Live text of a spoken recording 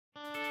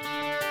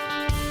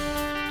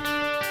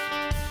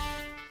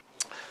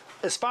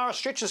as far as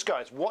stretches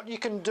goes, what you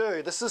can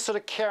do, this is sort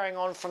of carrying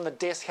on from the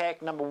desk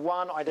hack number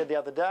 1 I did the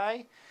other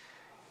day.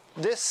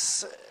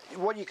 This,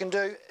 what you can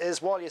do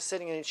is while you're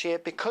sitting in a chair,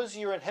 because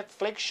you're in hip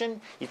flexion,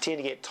 you tend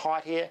to get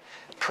tight here.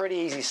 Pretty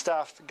easy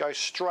stuff. Go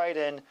straight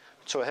in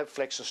to a hip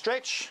flexion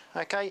stretch.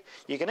 Okay,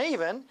 you can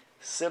even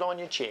sit on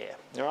your chair.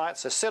 All right,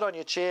 so sit on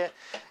your chair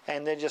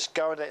and then just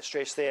go into that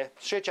stretch there.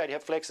 Stretch out your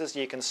hip flexors.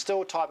 You can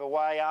still type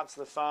away, answer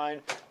the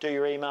phone, do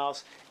your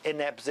emails in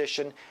that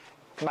position.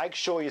 Make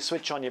sure you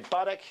switch on your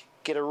buttock.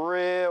 Get a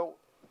real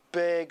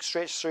big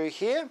stretch through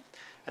here.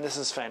 And this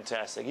is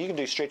fantastic. You can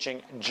do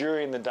stretching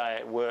during the day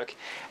at work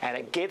and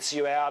it gets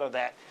you out of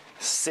that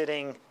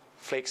sitting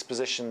flex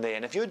position there.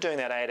 And if you're doing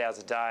that 8 hours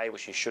a day,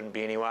 which you shouldn't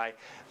be anyway,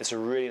 it's a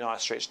really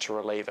nice stretch to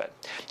relieve it.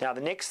 Now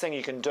the next thing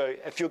you can do,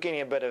 if you're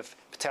getting a bit of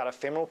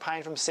patellofemoral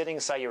pain from sitting,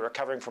 say you're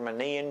recovering from a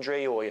knee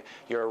injury or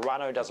you're a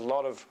runner who does a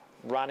lot of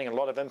running, a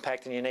lot of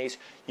impact in your knees,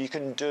 you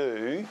can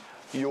do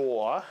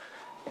your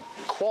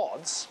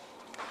quads,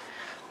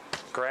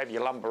 grab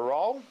your lumbar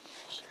roll,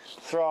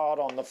 throw it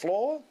on the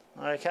floor,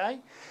 okay,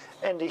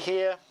 into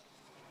here,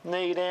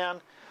 knee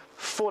down,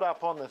 foot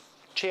up on the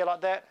chair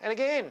like that, and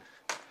again,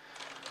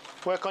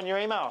 work on your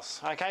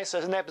emails, okay, so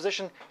in that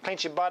position,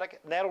 clench your buttock,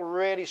 that'll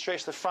really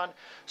stretch the front,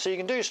 so you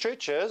can do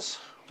stretches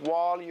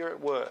while you're at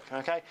work,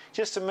 okay,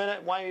 just a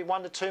minute, maybe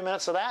 1 to 2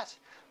 minutes of that,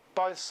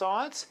 both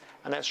sides,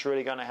 and that's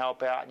really going to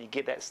help out, and you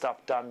get that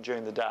stuff done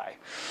during the day.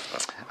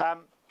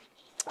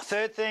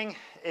 Third thing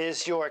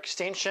is your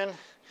extension,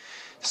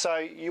 so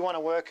you want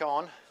to work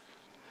on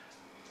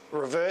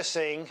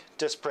reversing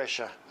disc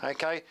pressure,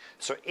 okay?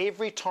 So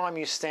every time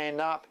you stand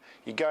up,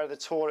 you go to the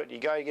toilet, you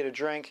go to get a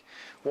drink,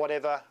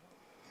 whatever,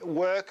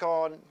 work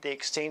on the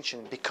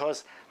extension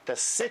because the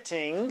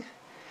sitting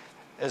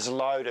is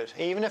loaded.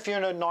 Even if you're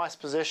in a nice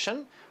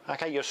position,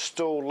 okay, you're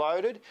still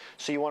loaded.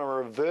 So you want to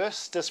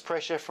reverse disc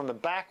pressure from the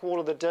back wall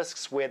of the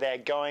discs where they're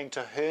going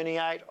to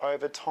herniate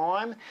over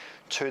time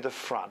to the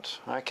front,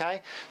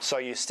 okay? So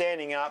you're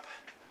standing up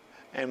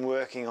and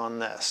working on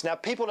this. Now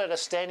people at a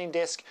standing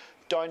desk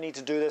don't need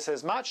to do this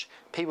as much.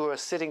 People who are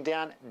sitting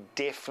down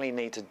definitely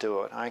need to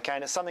do it, okay?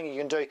 And it's something you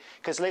can do,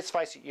 because let's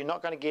face it, you're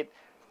not going to get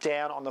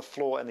down on the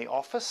floor in the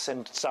office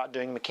and start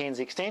doing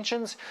Mackenzie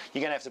extensions. You're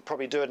going to have to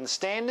probably do it in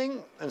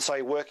standing, and so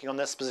you're working on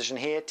this position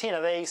here, 10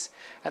 of these,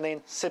 and then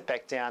sit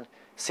back down,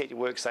 set your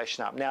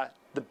workstation up. Now,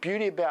 the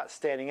beauty about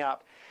standing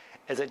up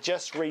is it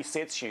just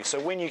resets you. So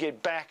when you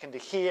get back into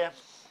here,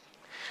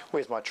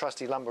 where's my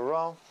trusty lumbar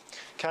roll?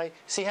 Okay,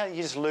 see how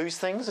you just lose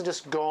things and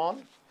just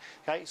gone?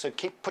 Okay, so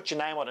put your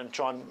name on it and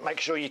try and make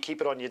sure you keep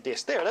it on your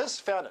desk. There it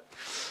is, found it.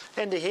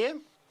 Into here,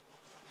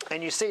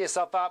 and you set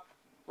yourself up,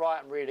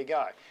 right and ready to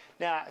go.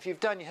 Now, if you've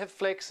done your hip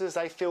flexors,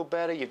 they feel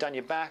better. You've done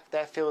your back,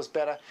 that feels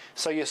better.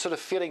 So you're sort of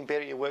feeling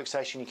better at your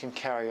workstation, you can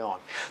carry on.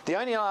 The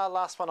only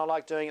last one I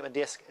like doing at my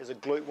desk is a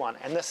glute one,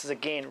 and this is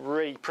again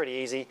really pretty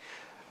easy.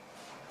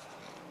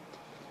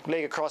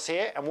 Leg across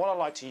here, and what I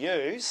like to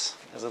use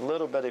is a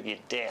little bit of your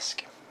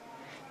desk.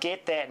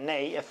 Get that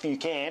knee, if you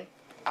can,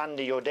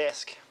 under your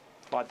desk.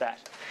 Like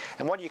that.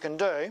 And what you can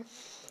do,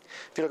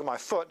 if you look at my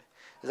foot,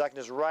 is I can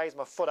just raise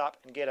my foot up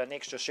and get an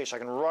extra stretch. I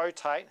can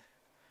rotate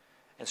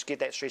and get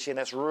that stretch here, and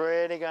that's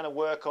really going to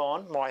work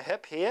on my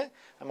hip here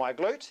and my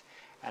glute.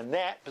 And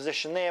that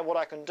position there, what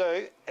I can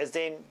do is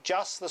then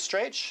just the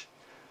stretch,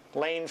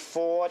 lean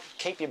forward,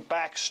 keep your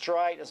back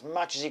straight as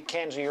much as you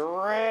can so you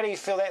really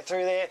feel that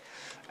through there,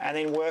 and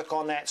then work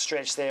on that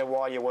stretch there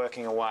while you're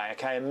working away.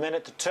 Okay, 1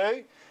 minute to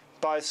 2,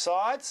 both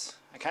sides.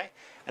 Okay,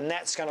 and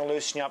that's going to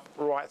loosen you up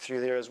right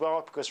through there as well,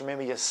 because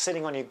remember, you're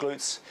sitting on your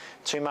glutes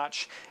too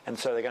much, and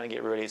so they're going to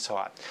get really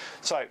tight.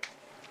 So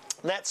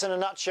that's in a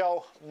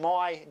nutshell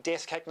my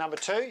desk hack number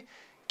 2.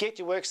 Get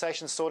your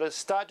workstation sorted,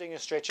 start doing your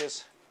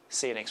stretches.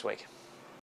 See you next week.